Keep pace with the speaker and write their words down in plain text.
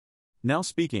Now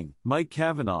speaking, Mike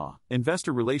Cavanaugh,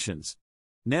 Investor Relations.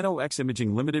 Nano-X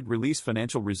Imaging Limited release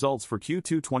financial results for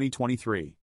Q2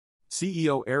 2023.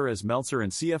 CEO Erez Meltzer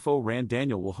and CFO Ran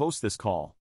Daniel will host this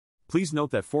call. Please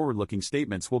note that forward-looking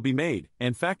statements will be made,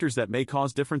 and factors that may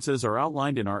cause differences are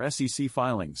outlined in our SEC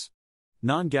filings.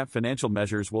 Non-GAAP financial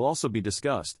measures will also be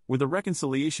discussed, with a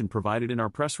reconciliation provided in our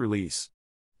press release.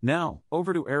 Now,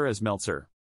 over to Erez Meltzer.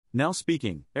 Now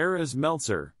speaking, Erez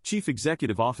Meltzer, Chief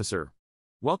Executive Officer.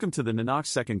 Welcome to the NNOX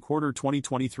second quarter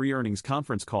 2023 earnings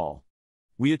conference call.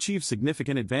 We achieved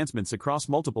significant advancements across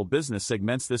multiple business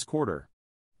segments this quarter.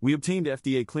 We obtained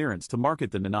FDA clearance to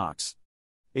market the Nano-X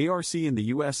ARC in the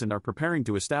US and are preparing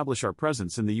to establish our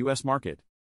presence in the US market.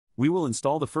 We will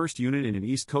install the first unit in an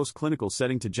East Coast clinical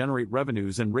setting to generate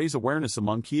revenues and raise awareness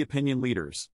among key opinion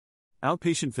leaders.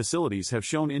 Outpatient facilities have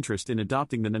shown interest in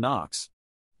adopting the Nano-X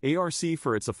ARC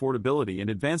for its affordability and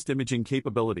advanced imaging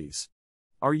capabilities.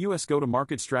 Our U.S.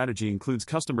 go-to-market strategy includes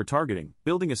customer targeting,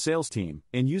 building a sales team,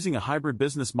 and using a hybrid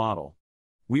business model.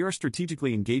 We are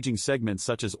strategically engaging segments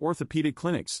such as orthopedic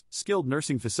clinics, skilled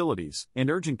nursing facilities, and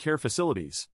urgent care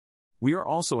facilities. We are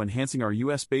also enhancing our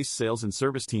U.S.-based sales and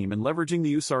service team and leveraging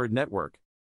the USARD network.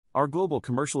 Our global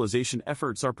commercialization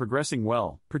efforts are progressing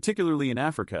well, particularly in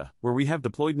Africa, where we have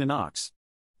deployed Nano-X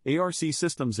ARC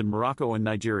systems in Morocco and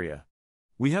Nigeria.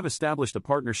 We have established a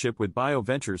partnership with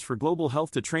BioVentures for global health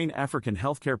to train African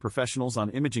healthcare professionals on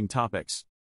imaging topics.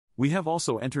 We have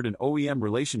also entered an OEM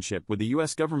relationship with the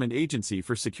U.S. government agency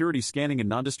for security scanning and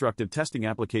non-destructive testing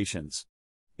applications.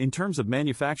 In terms of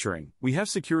manufacturing, we have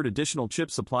secured additional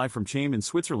chip supply from CHAIM in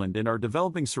Switzerland and are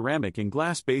developing ceramic and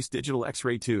glass-based digital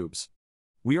X-ray tubes.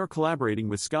 We are collaborating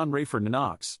with Scanray for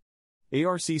Nano-X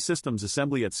ARC systems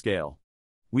assembly at scale.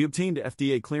 We obtained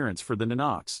FDA clearance for the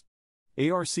Nano-X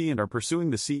ARC and are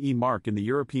pursuing the CE mark in the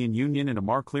European Union and a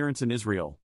MAR clearance in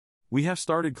Israel. We have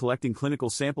started collecting clinical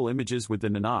sample images with the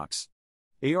Nano-X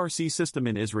ARC system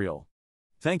in Israel.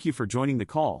 Thank you for joining the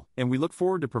call, and we look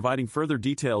forward to providing further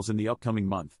details in the upcoming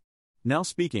month. Now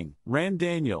speaking, Ran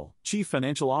Daniel, Chief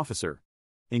Financial Officer.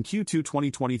 In Q2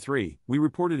 2023, we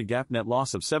reported a GAAP net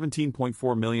loss of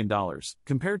 $17.4 million,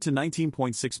 compared to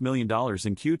 $19.6 million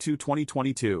in Q2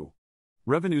 2022.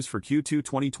 Revenues for Q2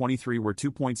 2023 were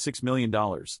 $2.6 million,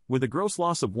 with a gross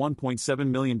loss of $1.7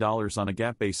 million on a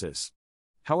GAAP basis.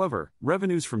 However,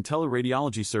 revenues from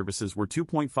teleradiology services were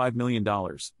 $2.5 million,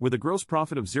 with a gross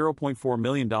profit of $0.4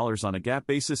 million on a GAAP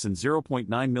basis and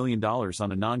 $0.9 million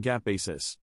on a non-GAAP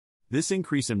basis. This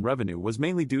increase in revenue was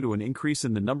mainly due to an increase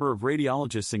in the number of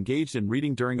radiologists engaged in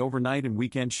reading during overnight and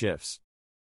weekend shifts.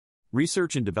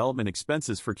 Research and development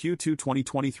expenses for Q2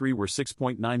 2023 were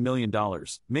 $6.9 million,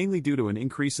 mainly due to an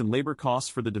increase in labor costs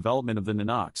for the development of the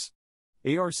Nano-X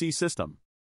ARC system.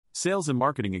 Sales and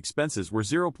marketing expenses were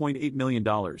 $0.8 million,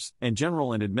 and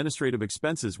general and administrative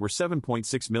expenses were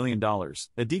 $7.6 million,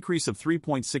 a decrease of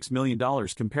 $3.6 million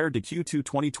compared to Q2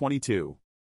 2022.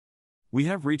 We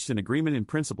have reached an agreement in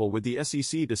principle with the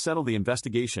SEC to settle the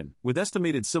investigation, with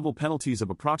estimated civil penalties of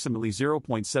approximately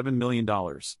 $0.7 million.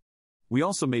 We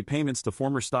also made payments to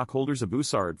former stockholders of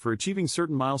USARD for achieving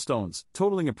certain milestones,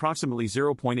 totaling approximately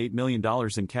 $0.8 million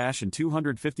in cash and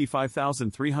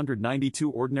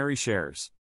 255,392 ordinary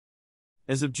shares.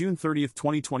 As of June 30,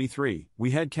 2023,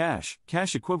 we had cash,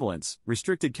 cash equivalents,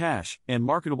 restricted cash, and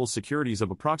marketable securities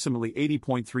of approximately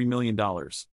 $80.3 million.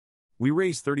 We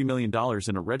raised $30 million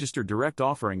in a registered direct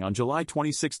offering on July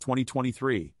 26,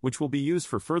 2023, which will be used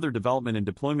for further development and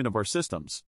deployment of our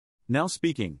systems. Now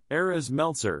speaking, Erez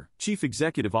Meltzer, Chief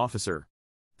Executive Officer.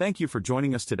 Thank you for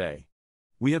joining us today.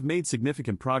 We have made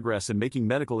significant progress in making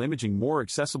medical imaging more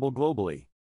accessible globally.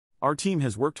 Our team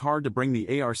has worked hard to bring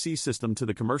the ARC system to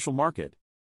the commercial market.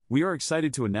 We are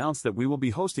excited to announce that we will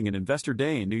be hosting an Investor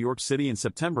Day in New York City in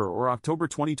September or October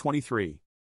 2023.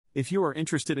 If you are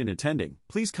interested in attending,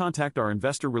 please contact our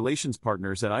investor relations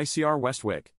partners at ICR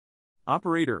Westwicke.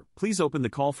 Operator, please open the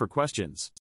call for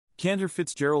questions. Cantor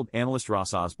Fitzgerald analyst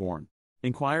Ross Osborne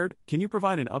inquired, "Can you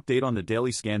provide an update on the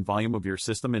daily scan volume of your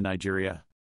system in Nigeria?"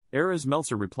 Erez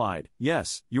Meltzer replied,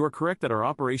 "Yes, you are correct that our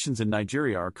operations in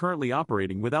Nigeria are currently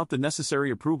operating without the necessary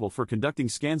approval for conducting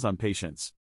scans on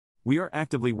patients. We are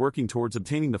actively working towards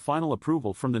obtaining the final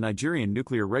approval from the Nigerian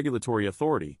Nuclear Regulatory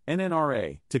Authority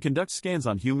 (NNRA) to conduct scans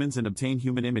on humans and obtain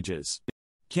human images."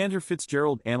 Cantor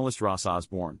Fitzgerald analyst Ross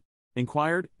Osborne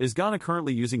inquired, "Is Ghana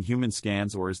currently using human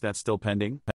scans or is that still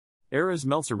pending?" Erez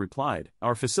Meltzer replied,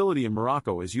 "Our facility in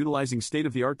Morocco is utilizing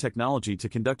state-of-the-art technology to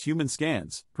conduct human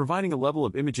scans, providing a level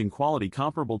of imaging quality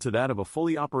comparable to that of a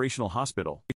fully operational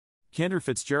hospital." Cantor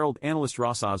Fitzgerald analyst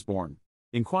Ross Osborne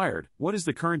inquired, "What is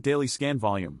the current daily scan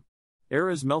volume?"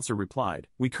 Erez Meltzer replied,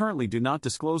 "We currently do not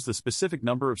disclose the specific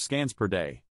number of scans per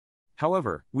day.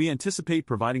 However, we anticipate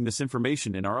providing this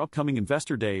information in our upcoming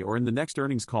Investor Day or in the next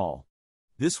earnings call.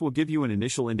 This will give you an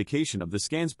initial indication of the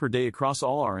scans per day across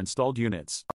all our installed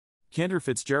units. Cantor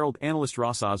Fitzgerald analyst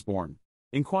Ross Osborne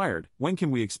inquired, when can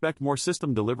we expect more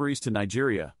system deliveries to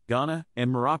Nigeria, Ghana,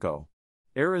 and Morocco?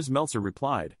 Erez Meltzer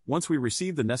replied, once we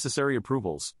receive the necessary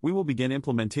approvals, we will begin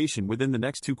implementation within the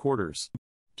next 2 quarters.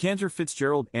 Cantor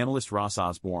Fitzgerald analyst Ross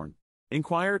Osborne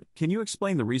inquired, can you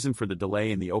explain the reason for the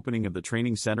delay in the opening of the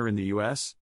training center in the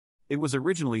U.S.? It was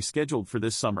originally scheduled for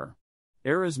this summer.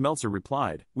 Erez Meltzer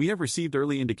replied, we have received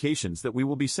early indications that we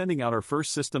will be sending out our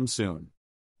first system soon.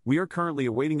 We are currently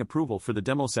awaiting approval for the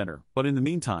demo center, but in the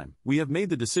meantime, we have made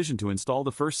the decision to install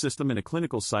the first system in a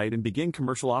clinical site and begin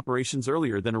commercial operations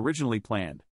earlier than originally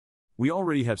planned. We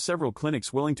already have several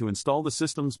clinics willing to install the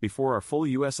systems before our full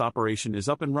U.S. operation is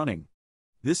up and running.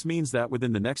 This means that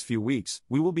within the next few weeks,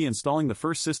 we will be installing the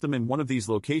first system in one of these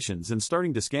locations and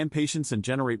starting to scan patients and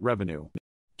generate revenue.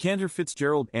 Cantor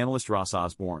Fitzgerald analyst Ross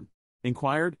Osborne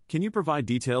inquired, can you provide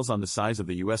details on the size of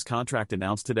the U.S. contract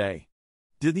announced today?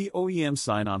 Did the OEM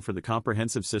sign on for the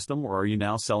comprehensive system or are you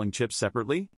now selling chips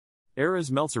separately? Erez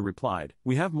Meltzer replied,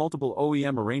 we have multiple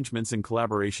OEM arrangements and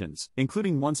collaborations,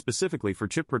 including one specifically for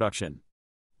chip production.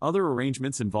 Other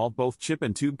arrangements involve both chip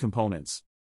and tube components.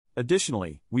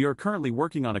 Additionally, we are currently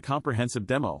working on a comprehensive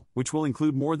demo, which will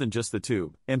include more than just the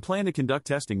tube, and plan to conduct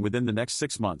testing within the next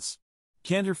 6 months.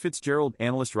 Cantor Fitzgerald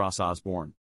analyst Ross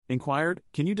Osborne inquired,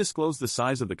 can you disclose the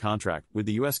size of the contract with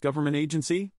the U.S. government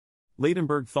agency?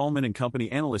 Ladenburg Thalmann &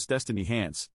 Company analyst Destiny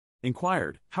Hans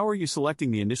inquired, how are you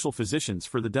selecting the initial physicians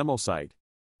for the demo site?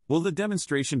 Will the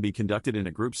demonstration be conducted in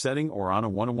a group setting or on a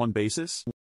one-on-one basis?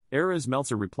 Erez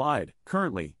Meltzer replied,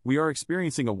 currently, we are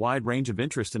experiencing a wide range of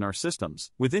interest in our systems,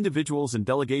 with individuals and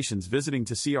delegations visiting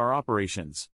to see our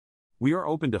operations. We are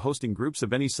open to hosting groups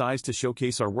of any size to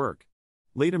showcase our work.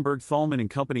 Ladenburg Thalmann &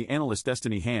 Company analyst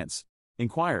Destiny Hans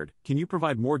inquired, can you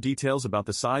provide more details about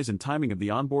the size and timing of the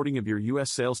onboarding of your U.S.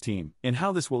 sales team, and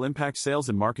how this will impact sales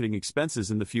and marketing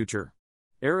expenses in the future?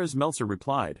 Erez Meltzer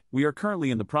replied, we are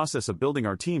currently in the process of building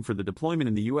our team for the deployment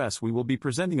in the U.S. We will be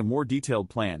presenting a more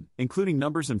detailed plan, including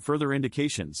numbers and further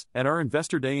indications, at our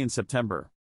Investor Day in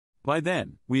September. By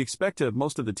then, we expect to have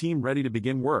most of the team ready to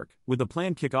begin work, with the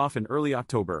planned kickoff in early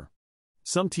October.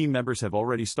 Some team members have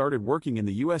already started working in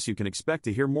the U.S. You can expect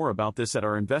to hear more about this at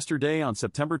our Investor Day on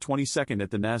September 22nd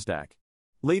at the NASDAQ.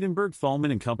 Ladenburg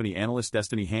Thalmann & Company analyst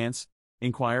Destiny Hans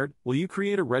inquired, will you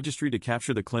create a registry to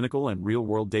capture the clinical and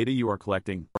real-world data you are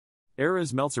collecting?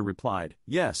 Erez Meltzer replied,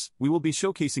 yes, we will be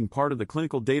showcasing part of the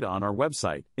clinical data on our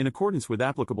website, in accordance with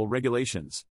applicable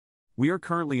regulations. We are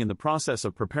currently in the process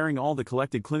of preparing all the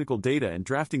collected clinical data and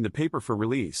drafting the paper for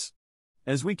release.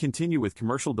 As we continue with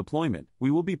commercial deployment,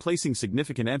 we will be placing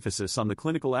significant emphasis on the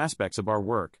clinical aspects of our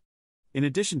work. In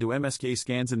addition to MSK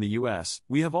scans in the U.S.,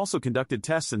 we have also conducted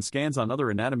tests and scans on other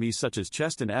anatomies such as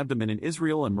chest and abdomen in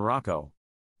Israel and Morocco.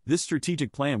 This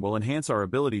strategic plan will enhance our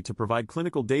ability to provide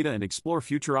clinical data and explore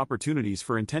future opportunities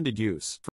for intended use.